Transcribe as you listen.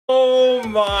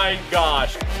my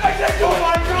gosh. I said, oh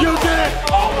my God. You did it.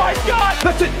 Oh my God.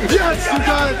 That's it. Yes, you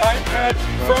got it. iPad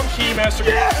from Keymaster.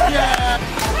 Yeah.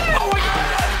 Oh my God.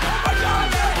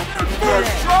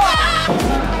 First try.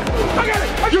 I got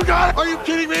it. You got it. Are you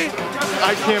kidding me?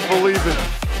 I can't believe it.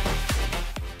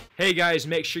 Hey guys,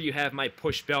 make sure you have my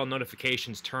push bell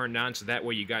notifications turned on so that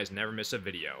way you guys never miss a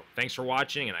video. Thanks for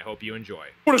watching and I hope you enjoy.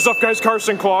 What is up, guys?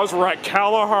 Carson Claus. We're at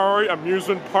Kalahari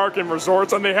Amusement Park and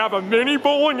Resorts, and they have a mini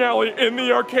bowling alley in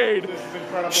the arcade. This is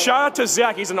incredible. Shout out to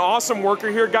Zach. He's an awesome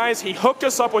worker here, guys. He hooked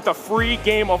us up with a free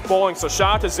game of bowling, so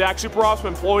shout out to Zach. Super awesome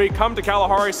employee. Come to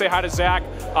Kalahari, say hi to Zach.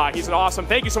 He's an awesome.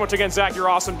 Thank you so much again, Zach. You're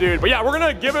an awesome dude. But yeah, we're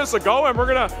gonna give this a go, and we're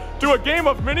gonna do a game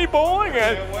of mini bowling,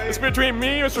 and it's between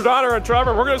me, Mr. Donner, and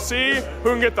Trevor. We're gonna see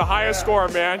who can get the highest score,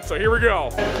 man. So here we go.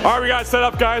 All right, we got it set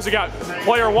up, guys. We got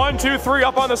player 1, 2, 3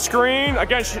 up on the screen.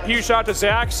 Again, huge shout out to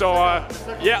Zach. So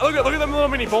yeah, look at them little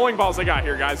mini bowling balls they got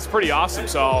here, guys. It's pretty awesome.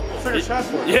 So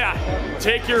yeah,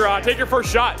 take your first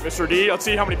shot, Mr. D. Let's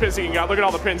see how many pins he can get. Look at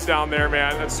all the pins down there,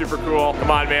 man. That's super cool. Come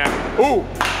on, man. Ooh,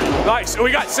 nice.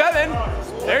 We got 7.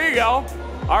 There you go.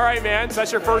 All right, man. So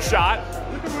that's your first shot.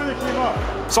 Look at where they came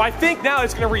up. So I think now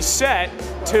it's gonna reset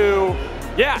to.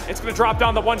 Yeah, it's gonna drop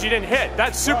down the ones you didn't hit.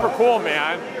 That's super cool,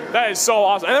 man. That is so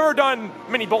awesome. I've never done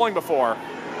mini bowling before.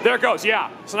 There it goes, yeah.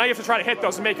 So now you have to try to hit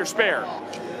those and make your spare.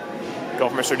 Go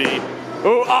for Mr. D.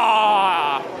 Ooh,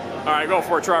 ah! All right, go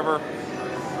for it, Trevor.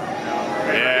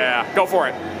 Yeah, go for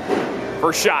it.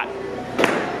 First shot.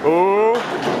 Ooh.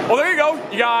 Oh, there you go.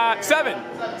 You got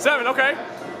 7. 7, okay.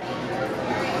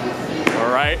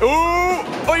 All right. Ooh.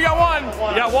 Oh, you got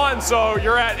 1. You got 1, so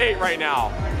you're at 8 right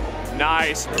now.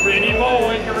 Nice. Mini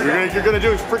bowling. You're gonna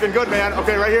do freaking good, man.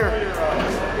 Okay, right here.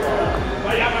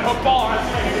 I got my hook ball. I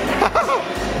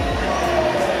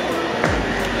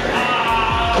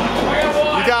got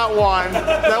 1. You got 1.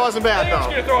 That wasn't bad, though.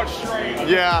 I'm just gonna throw it straight.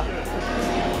 Yeah.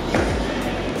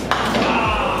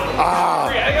 Ah.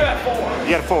 I got that 4.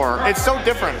 You got a 4. It's so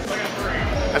different.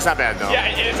 That's not bad, though. Yeah,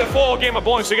 it's a full game of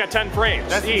bowling, so you got 10 frames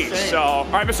That's each. insane. So, all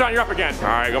right, Mr. Don, you're up again. All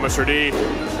right, go Mr. D.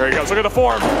 There he goes. Look at the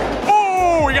form.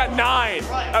 Oh, we got 9.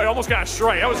 I almost got a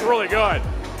strike. That was really good.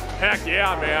 Heck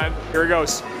yeah, man. Here he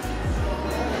goes.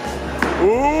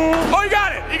 Ooh. Oh, you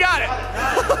got it. You got it.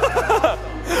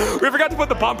 We forgot to put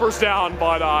the bumpers down,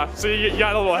 but so you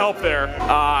got a little help there.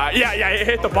 Yeah, it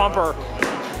hit the bumper.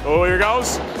 Oh, here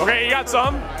goes. Okay, you got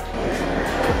some.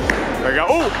 There you go.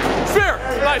 Ooh, spare.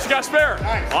 Nice, you got a spare.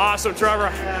 Nice. Awesome,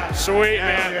 Trevor. Sweet,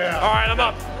 man. Yeah. All right, I'm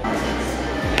up.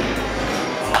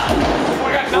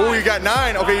 Ooh, you got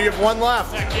 9. Okay, you have 1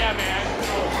 left. Heck yeah, man.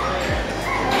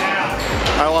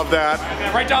 I love that.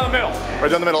 Right down the middle. Right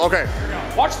down the middle. Okay.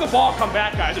 Watch the ball come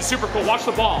back, guys. It's super cool. Watch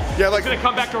the ball. Yeah, like it's gonna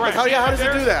come back to right. How does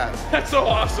it do that? That's so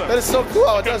awesome. That is so cool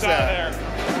how it does Comes out that. of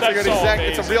there. That's so amazing.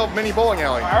 It's a real mini bowling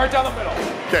alley. All right, right down the middle.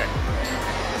 Okay.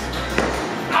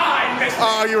 I missed it.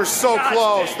 Oh, you were so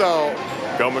close, though.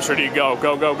 Go, Mr. D. Go,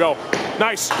 go, go, go.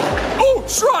 Nice. Ooh,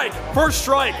 strike. First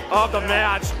strike of the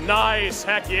match. Nice.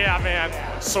 Heck yeah, man.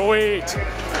 Sweet.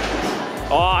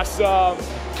 Awesome.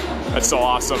 That's so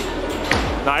awesome.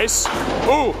 Nice.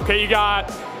 Ooh, okay, you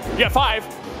got 5.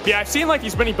 Yeah, I've seen like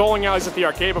these mini bowling alleys at the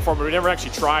arcade before, but we never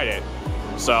actually tried it.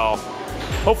 So,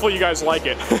 hopefully you guys like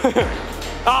it.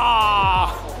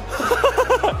 Ah!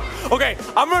 Okay,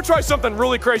 I'm gonna try something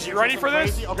really crazy. You ready for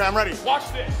this? Okay, I'm ready.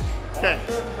 Watch this. Okay.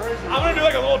 I'm gonna do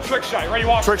like a little trick shot. You ready?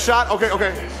 Watch. Trick shot? Okay,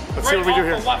 okay. Let's see what we do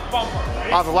here. Off the left bumper.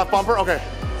 Ready? Off the left bumper? Okay.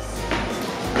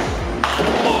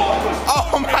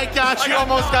 Oh my gosh, you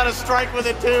almost got a strike with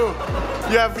it too.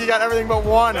 You got everything but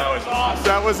 1. That was awesome.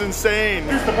 That was insane.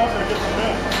 Use the bumper to get some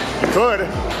in. You could.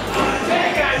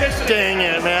 Dang it, I missed it. Dang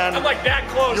it, man. I'm like that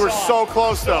close. You were so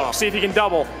close though. See if he can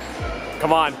double.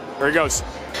 Come on. There he goes.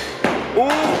 Ooh.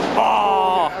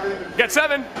 Oh. Get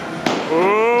 7. Ooh.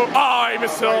 Oh, he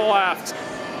missed to the left.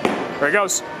 There he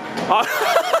goes.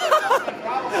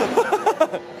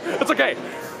 It's okay.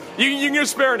 You can get a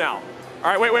spare now. All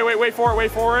right, wait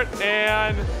for it,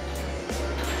 and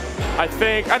I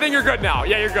think you're good now.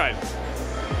 Yeah, you're good.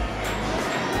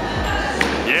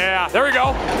 Yeah, there we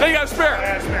go. Then you got a spare.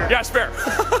 Yeah, spare. All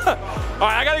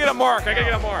right, I gotta get a mark.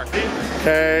 Okay.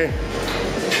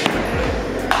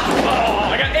 Oh,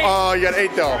 I got 8. Oh, you got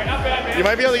 8 though. All right, not bad, man. You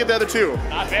might be able to get the other 2.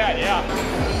 Not bad, yeah.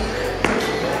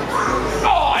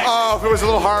 Oh, if it was a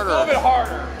little harder. A little bit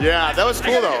harder. Yeah, that was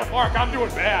cool though. Mark, I'm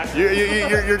doing bad.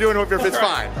 You're doing it. It's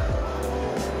fine.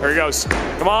 There he goes.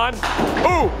 Come on.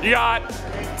 Ooh, you got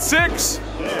 6.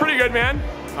 Pretty good, man.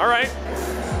 All right.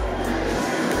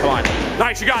 Come on.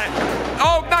 Nice, you got it.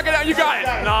 Oh, knock it out. You got it.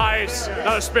 Nice.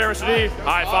 Another spare, Mr. D.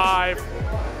 High 5.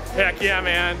 Heck yeah,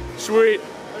 man. Sweet.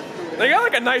 They got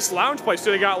like a nice lounge place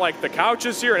too. They got like the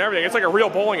couches here and everything. It's like a real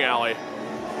bowling alley.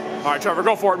 All right, Trevor,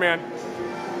 go for it, man.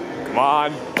 Come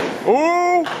on.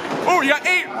 Ooh. Oh, you got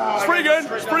 8. It's pretty good.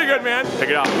 It's pretty good, man. Pick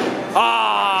it up.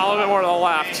 Ah, a little bit more to the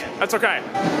left. That's okay.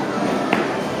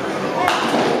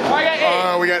 Oh, I got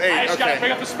 8. We got 8. I just gotta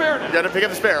pick up the spare now. You gotta pick up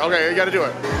the spare. Okay, you gotta do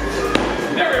it.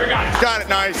 There we go. Got it.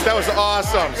 Nice. That was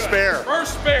awesome. Spare.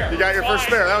 First spare. You got your first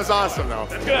spare. That was awesome, though.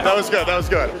 That was good. That was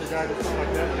good.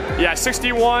 Yeah,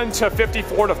 61 to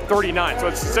 54 to 39. So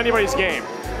it's anybody's game.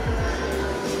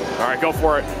 All right, go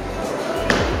for it.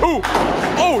 Ooh.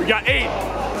 Oh, you got 8.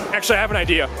 Actually, I have an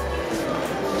idea.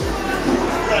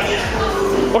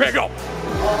 Okay, go.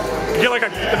 Get like a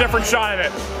different shot at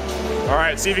it. All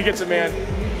right, see if he gets it, man.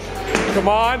 Come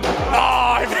on. Oh,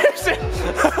 I missed it.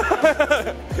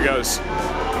 Here goes.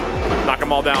 Knock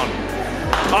them all down.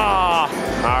 Ah.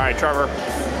 All right, Trevor.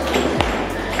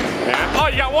 Yeah. Oh,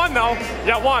 you got 1 though. You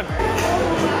got 1.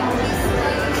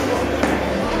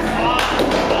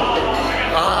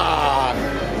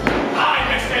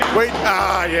 Wait,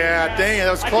 yeah, dang it,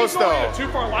 that was close though. Too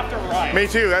far left or right. Me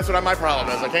too, that's what my problem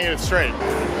is. I can't get it straight.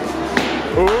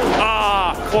 Ooh,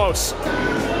 close.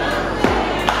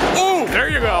 Ooh, there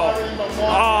you go.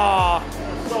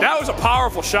 That was a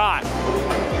powerful shot.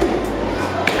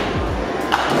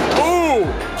 Ooh,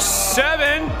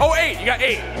 7. Oh, 8, you got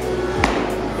 8.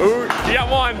 Ooh, you got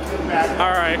 1.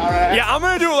 All right. Yeah, I'm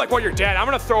gonna do it like what your dad. I'm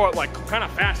gonna throw it like kind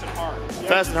of fast and hard.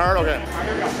 Fast and hard, okay.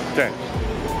 Okay.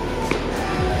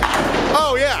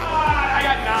 Oh yeah. I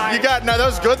got 9. You got 9. That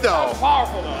was good though. That was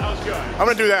powerful though. That was good. I'm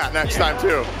gonna do that next time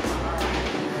too.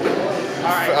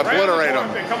 All right. Obliterate them.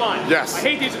 Come on. Yes. I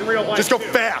hate these in real life. Just go too.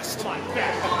 fast. Come on,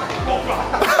 fast. Oh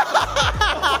God.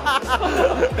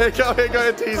 It go,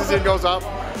 it teases and goes up.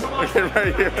 Okay,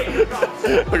 right here.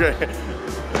 Okay.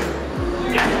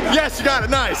 Yes, you got it.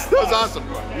 Nice. That was awesome.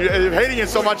 You're hating it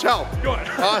so much help. Good.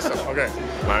 Awesome. Okay.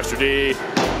 Master D.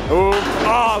 Ooh.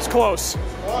 Oh, it's close.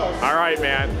 All right,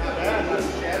 man.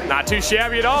 Not too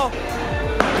shabby at all.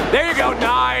 There you go.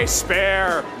 Nice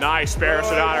spare. Nice spare,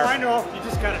 Shoutout. I know. You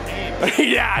just gotta aim.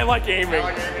 Yeah, I like aiming. I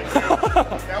like aiming too.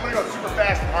 Yeah, I'm gonna go super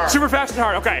fast and hard. Super fast and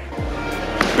hard. Okay.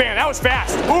 Man, that was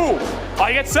fast. Ooh. Oh,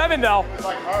 you get 7 though. It's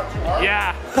like hard, too hard.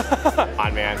 Yeah. Come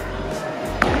on, man.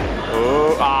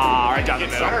 Ooh. Right down the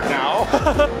middle. Now.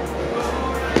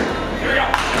 Here we go.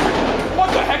 What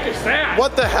the heck is that?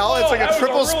 What the hell? It's like a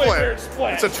triple really weird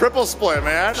split. It's a triple split,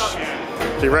 man.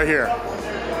 Okay, right here.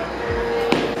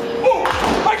 Ooh,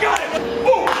 I got it.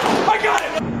 Ooh, I got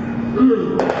it.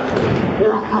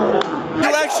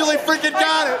 You actually freaking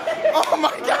got it. Oh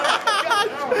my god.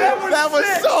 That was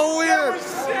so weird.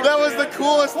 That was the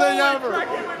coolest thing ever.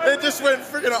 It just went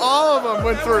freaking, all of them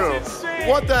went through.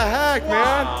 What the heck,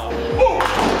 man? Ooh,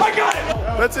 I got it.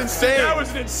 That's insane. That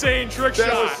was an insane trick shot.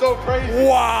 That was so crazy.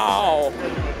 Wow.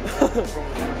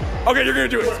 Okay, you're gonna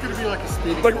do it. It's gonna be like a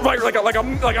speeding.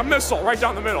 Like a missile right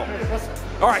down the middle.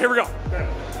 All right, here we go.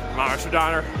 Come on, Mr.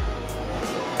 Donner.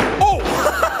 Oh!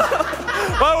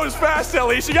 That was fast, at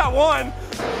least. You got 1.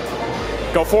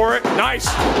 Go for it. Nice.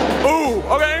 Ooh,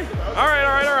 okay. All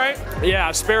right.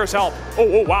 Yeah, spares help.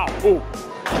 Oh, wow. Ooh.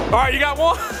 All right, you got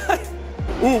 1.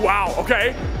 Ooh, wow,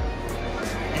 okay.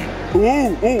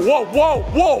 Ooh, whoa.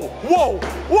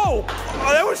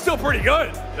 Oh, that was still pretty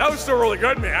good. That was still really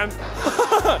good, man.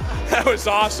 That was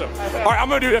awesome. All right, I'm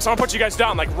gonna do this. I'm gonna put you guys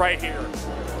down like right here.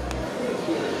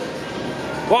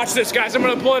 Watch this, guys. I'm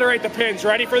gonna obliterate the pins.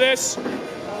 Ready for this?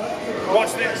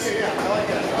 Watch this.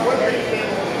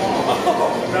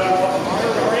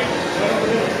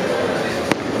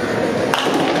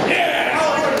 Yeah!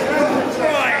 That's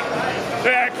right.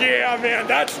 Heck yeah, man.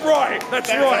 That's right. That's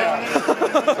right.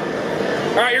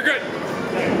 All right, you're good.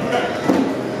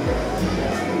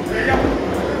 There you go.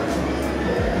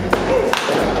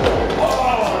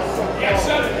 Oh, yeah,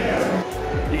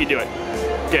 7. You can do it.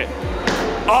 Get it.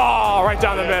 Oh, right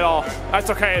down the middle. That's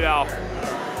okay, though.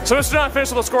 So Mr. Dunn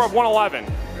finished with a score of 111.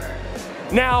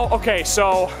 Now, okay,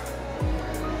 so,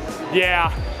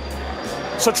 yeah.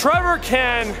 So Trevor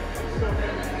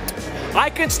I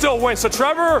can still win. So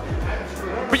Trevor,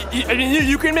 I mean,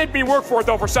 you can make me work for it,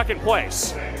 though, for 2nd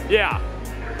place. Yeah.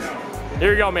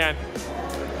 Here you go, man.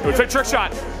 Quick trick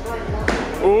shot.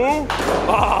 Ooh.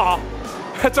 Oh,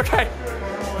 that's okay.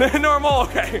 Normal,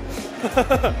 okay.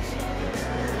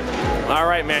 All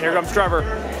right, man, here comes Trevor.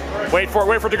 Wait for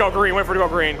it to go green,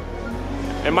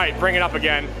 It might bring it up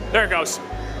again. There it goes.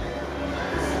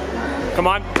 Come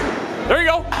on. There you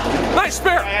go. Nice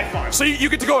spare. So you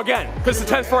get to go again, because it's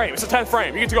the 10th frame. It's the 10th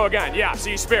frame. You get to go again. Yeah, see,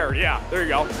 you spared. Yeah, there you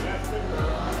go.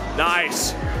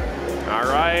 Nice. All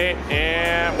right,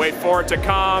 and wait for it to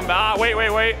come. Wait.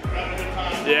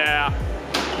 Yeah.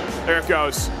 There it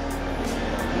goes.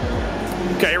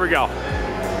 Okay, here we go.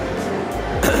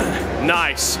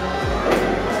 Nice.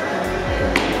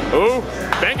 Ooh,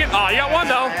 bank it. Oh, you got one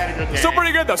though. Still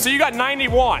pretty good though. So you got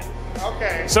 91.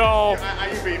 Okay. So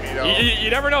you beat me though. you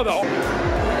never know though. All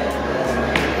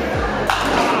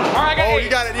right, I got 8. You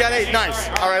got it. You got 8. Nice.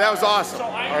 All right, that was awesome. So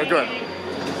All right, good.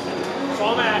 So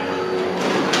I'm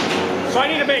at. So I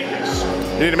need to make this.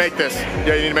 You need to make this.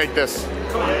 Yeah, you need to make this.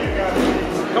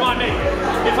 Come on, make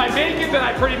it. If I make it, then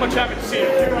I pretty much haven't seen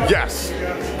it. Yes.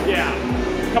 Yeah.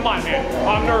 Come on, man.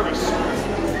 I'm nervous.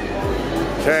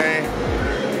 Okay.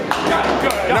 Got it.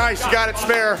 Good. Nice. You got it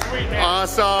spare. Sweet, man.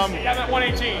 Awesome. Yeah, I'm at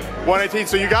 118. 118.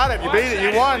 So you got it. You beat it.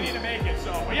 You won. I need to make it,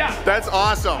 so, but yeah. That's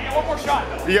awesome. I got one more shot,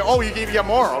 though. Yeah. Oh, you got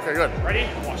more. Okay, good. Ready?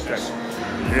 Watch this.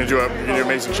 You're gonna do an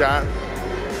amazing shot.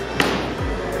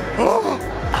 Oh.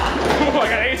 I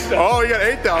got 8 still. Oh, you got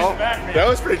 8 though. Back, That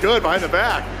was pretty good behind the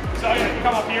back. So you can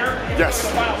come up here. Yes. The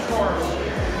final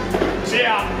scores. So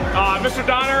yeah, Mr.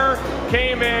 Donner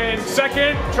came in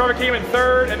 2nd, Trevor came in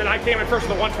 3rd, and then I came in 1st with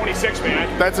the 126,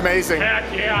 man. That's amazing.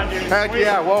 Heck yeah, dude. Heck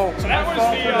yeah, whoa. So that was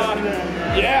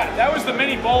that was the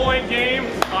mini bowling game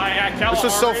at Kalahari. This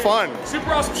was so fun.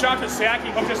 Super awesome. Shout out to Zach.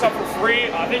 He hooked us up for free.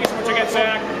 Thank you so much again,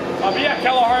 Zach. But yeah,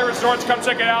 Kalahari Resorts, come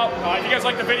check it out. If you guys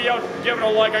like the video, give it a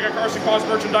like. I got Carson Claus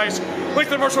merchandise. Link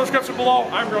to the merch description below.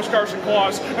 I'm Carson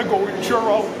Claus, and go eat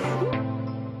churro.